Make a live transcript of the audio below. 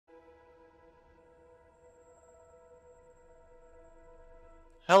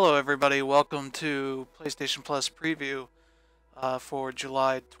Hello everybody, welcome to PlayStation Plus preview for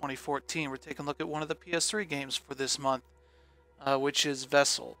July 2014. We're taking a look at one of the PS3 games for this month, which is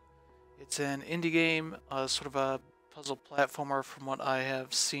Vessel. It's an indie game, sort of a puzzle platformer from what I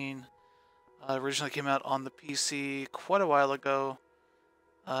have seen. Originally came out on the PC quite a while ago.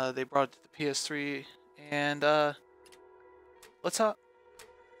 They brought it to the PS3, and let's hop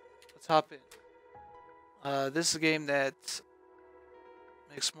in. This is a game that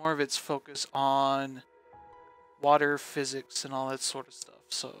makes more of its focus on water physics and all that sort of stuff.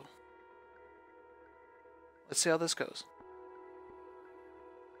 So let's see how this goes.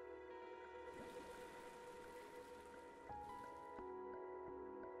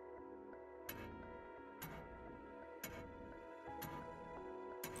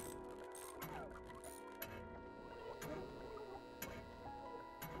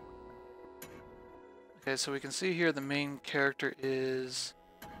 Okay, so we can see here the main character is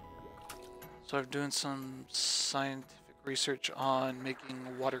sort of doing some scientific research on making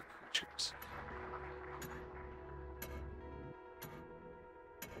water creatures.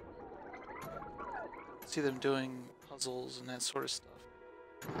 See them doing puzzles and that sort of stuff.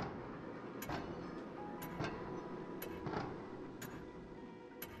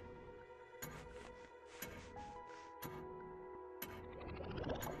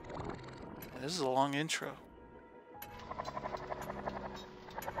 And this is a long intro.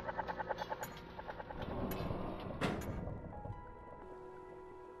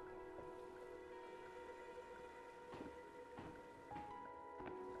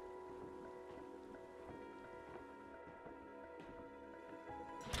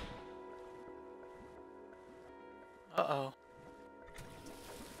 Uh-oh.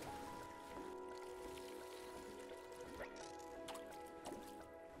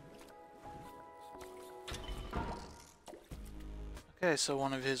 Okay, so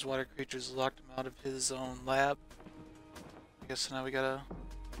one of his water creatures locked him out of his own lab. I guess now we gotta...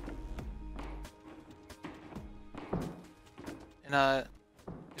 And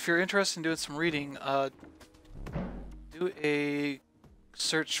if you're interested in doing some reading, do a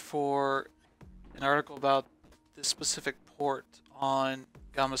search for an article about this specific port on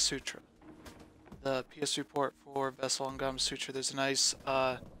Gamasutra. The PS3 port for Vessel on Gamasutra. There's a nice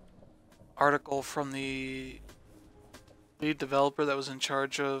article from the lead developer that was in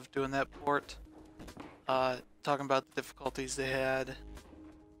charge of doing that port, talking about the difficulties they had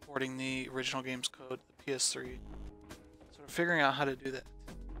porting the original game's code to the PS3. So we're figuring out how to do that.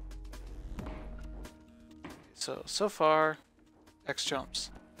 Okay, so far, X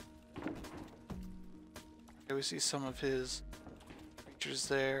jumps. Okay, we see some of his creatures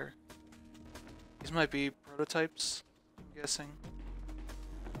there. These might be prototypes, I'm guessing.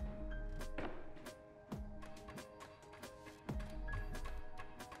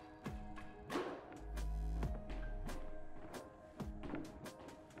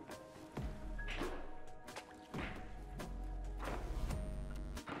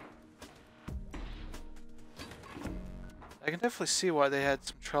 I can definitely see why they had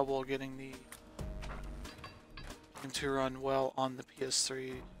some trouble getting the game to run well on the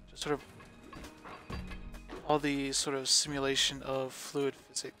PS3. Just sort of all the sort of simulation of fluid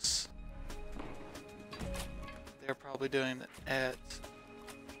physics. They're probably doing at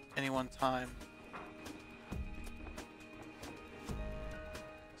any one time.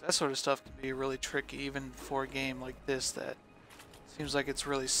 That sort of stuff can be really tricky even for a game like this that seems like it's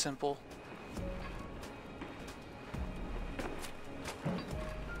really simple.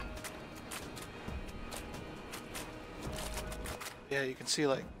 Yeah, you can see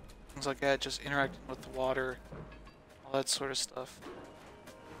like things like that just interacting with the water, all that sort of stuff.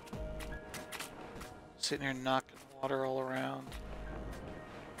 Sitting here knocking water all around.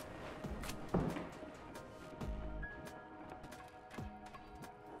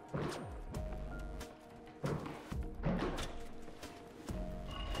 Well,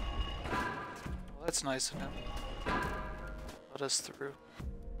 that's nice of him. Let us through.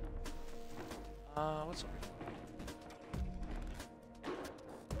 What's over here?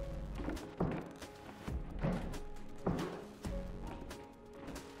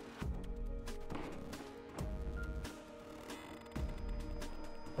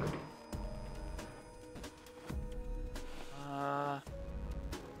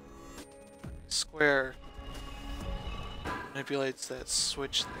 Square manipulates that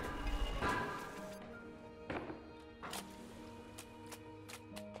switch there.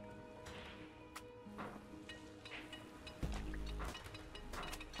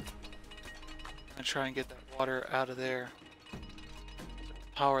 I'm gonna try and get that water out of there to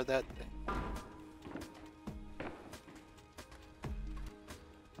power that thing.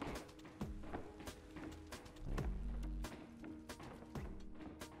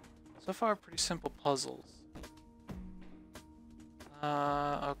 So far, pretty simple puzzles.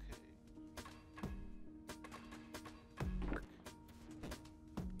 Okay.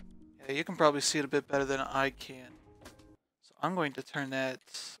 Yeah, you can probably see it a bit better than I can. So I'm going to turn that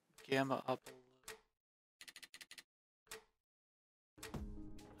gamma up a little.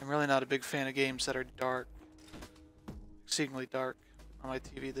 I'm really not a big fan of games that are dark. Exceedingly dark. On my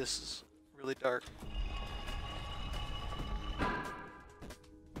TV, this is really dark.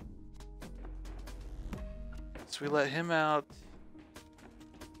 So we let him out.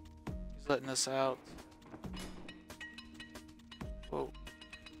 He's letting us out. Whoa.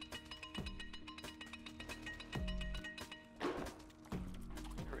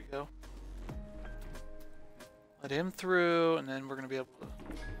 There we go. Let him through, and then we're gonna be able to...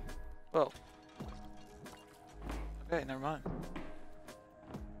 Whoa. Okay, never mind.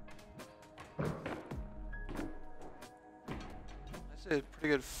 I did pretty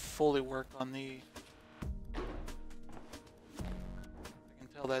good Foley work on the... I can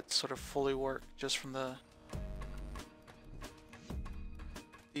tell that's sort of Foley work just from the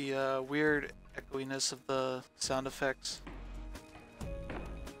weird echoiness of the sound effects.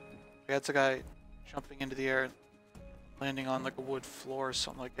 That's a guy jumping into the air and landing on like a wood floor or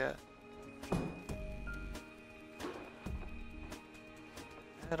something like that.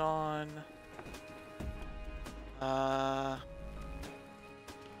 Head on.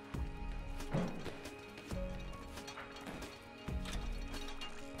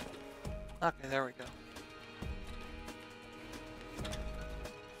 Okay, there we go.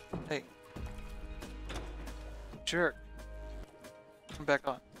 Hey. Jerk. Come back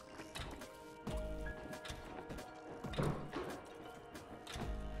on.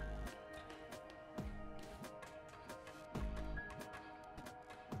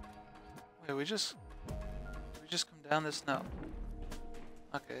 Wait, we just come down this? No.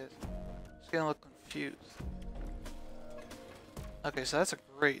 Okay, just getting a little confused. Okay, so that's a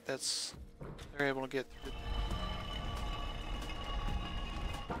great. They're able to get through.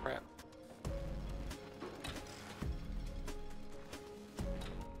 Crap.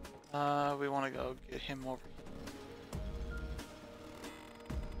 We want to go get him over here.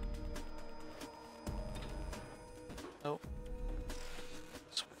 Nope.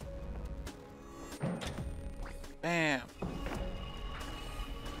 Bam.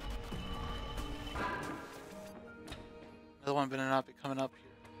 Another one better not be coming up here.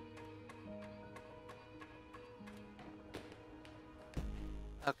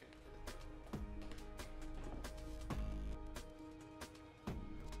 Okay.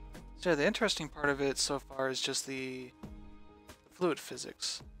 So the interesting part of it so far is just the fluid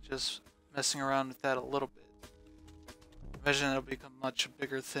physics. Just messing around with that a little bit. Imagine it'll become a much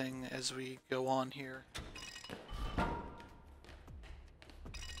bigger thing as we go on here.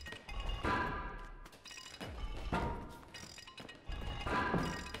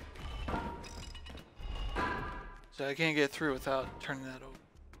 So I can't get through without turning that over.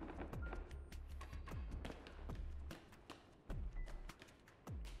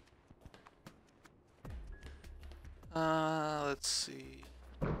 Let's see.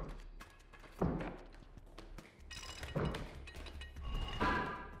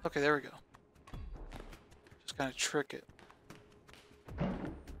 Okay, there we go. Just kind of trick it.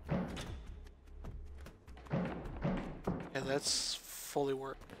 Yeah, that's fully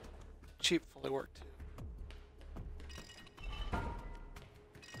work. Cheap fully work too.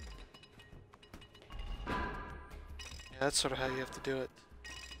 Yeah, that's sort of how you have to do it.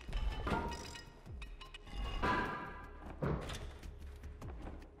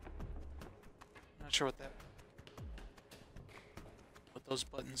 Not sure what those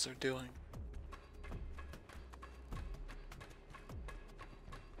buttons are doing.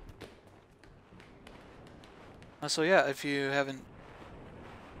 So yeah, if you haven't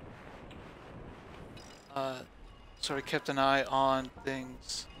sort of kept an eye on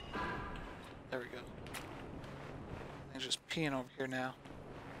things, there we go. Things just peeing over here now.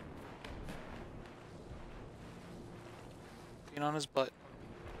 Peeing on his butt.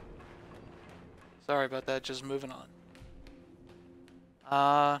 Sorry about that, just moving on.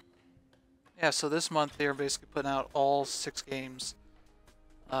 Yeah, so this month they're basically putting out all 6 games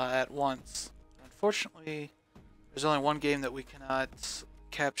at once. Unfortunately, there's only one game that we cannot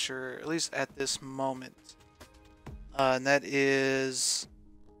capture, at least at this moment. And that is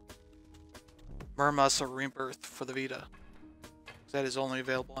Murmasa Rebirth for the Vita. That is only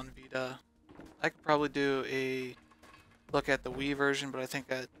available on Vita. I could probably do a look at the Wii version, but I think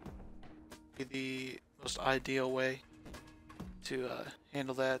that'd be the most ideal way to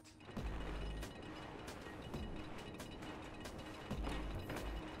handle that.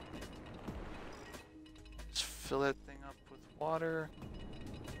 fill that thing up with water.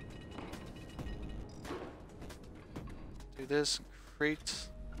 Do this and create.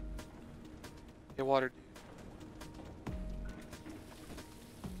 Get water, dude.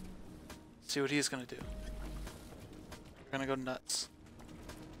 See what he's gonna do. We're gonna go nuts.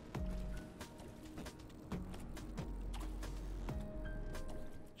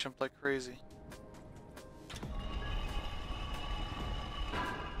 Jump like crazy.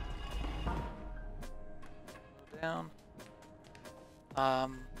 Go down.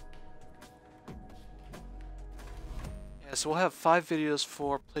 Yeah, so we'll have 5 videos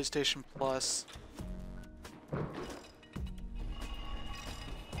for PlayStation Plus. I'm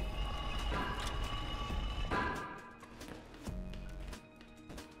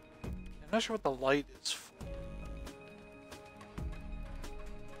not sure what the light is for.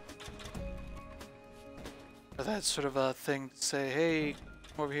 But that's sort of a thing to say, hey,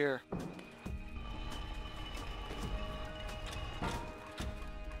 come over here.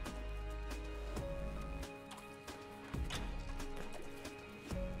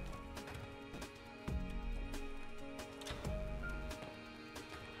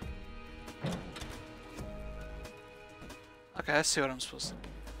 Okay, I see what I'm supposed to do.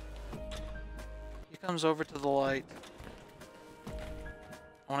 He comes over to the light. I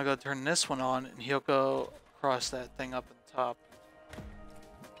want to go turn this one on, and he'll go across that thing up at the top.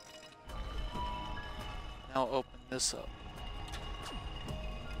 Now open this up.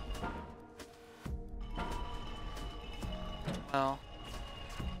 Well.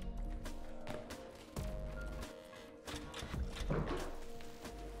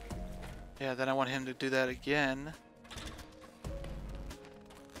 Yeah, then I want him to do that again.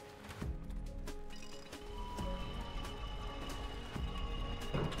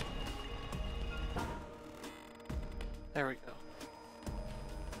 There we go.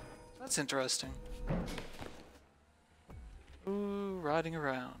 That's interesting. Ooh, riding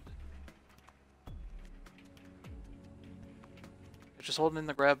around. You're just holding in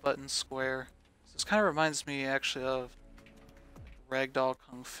the grab button square. So this kind of reminds me actually of Ragdoll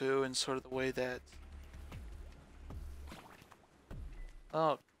Kung Fu and sort of the way that...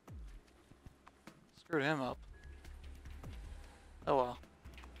 Oh. Screwed him up. Oh well.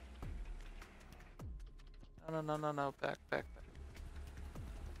 No, back.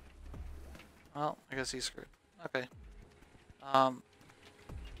 Well, I guess he's screwed. Okay.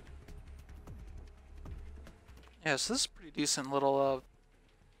 Yeah, so this is a pretty decent little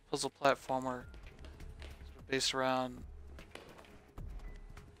puzzle platformer. Sort of based around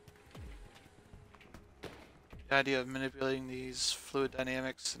the idea of manipulating these fluid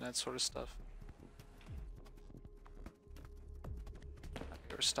dynamics and that sort of stuff. Okay,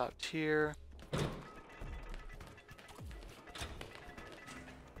 we're stopped here.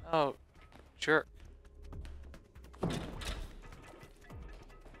 Oh, jerk.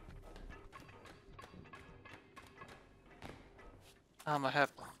 I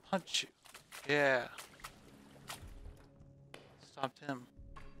have to punch you. Yeah. Stopped him.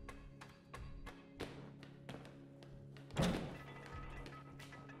 There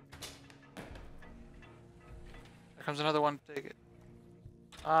comes another one to take it.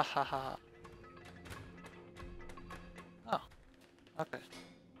 Ah ha ha. Oh, okay.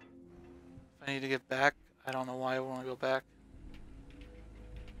 If I need to get back, I don't know why I want to go back.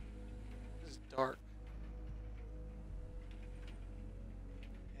 This is dark.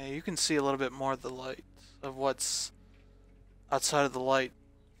 Yeah, you can see a little bit more of the light, of what's outside of the light.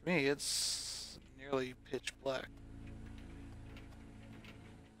 For me, it's nearly pitch black.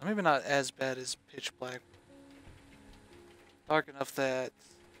 Maybe not as bad as pitch black. Dark enough that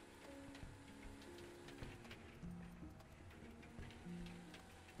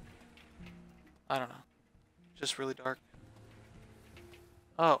I don't know. Just really dark.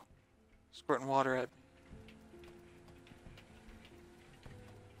 Oh. Squirting water at me.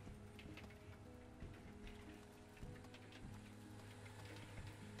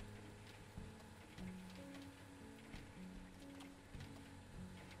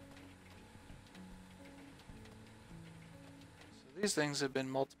 So these things have been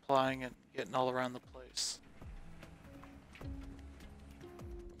multiplying and getting all around the place.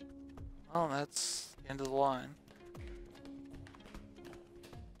 Well, that's the end of the line.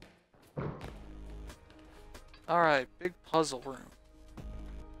 Alright, big puzzle room.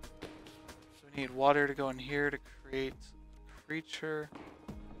 So we need water to go in here to create a creature.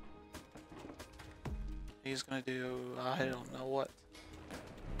 He's gonna do, I don't know what.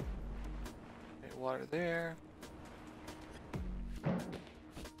 Okay, water there.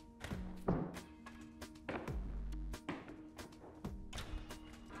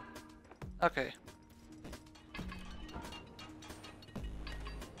 Okay.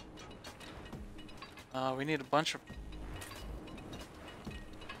 We need a bunch of...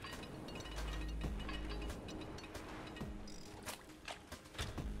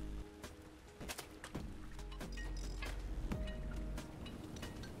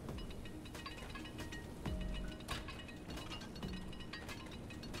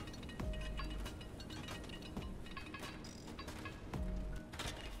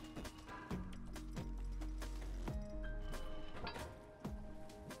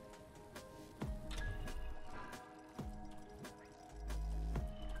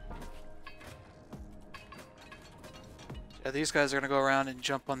 Yeah, these guys are gonna go around and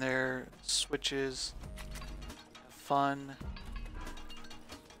jump on their switches. Have fun.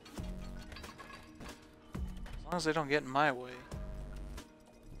 As long as they don't get in my way.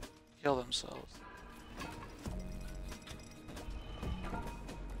 Kill themselves.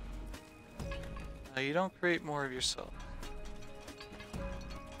 Now you don't create more of yourself.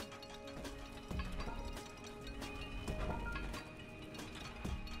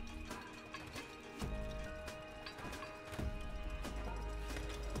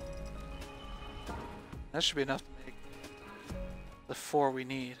 That should be enough to make the 4 we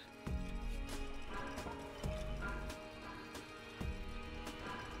need.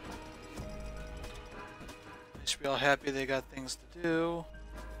 They should be all happy they got things to do.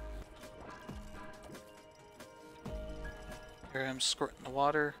 Here I'm squirting the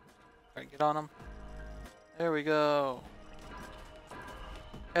water. Alright, get on them. There we go.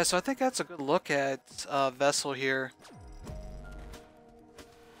 Yeah, so I think that's a good look at Vessel here.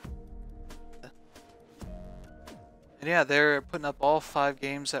 And yeah, they're putting up all 5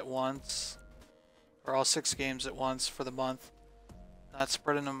 games at once, or all 6 games at once for the month. Not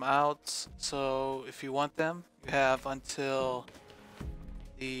spreading them out, so if you want them, you have until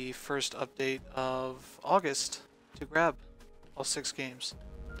the first update of August to grab all 6 games.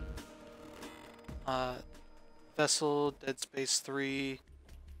 Vessel, Dead Space 3,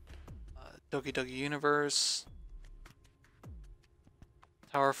 Doki Doki Universe,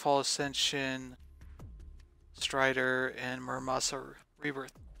 Towerfall Ascension, Strider, and Muramasa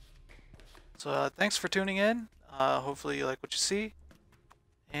Rebirth. So thanks for tuning in. Hopefully you like what you see.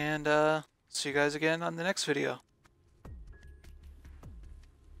 And see you guys again on the next video.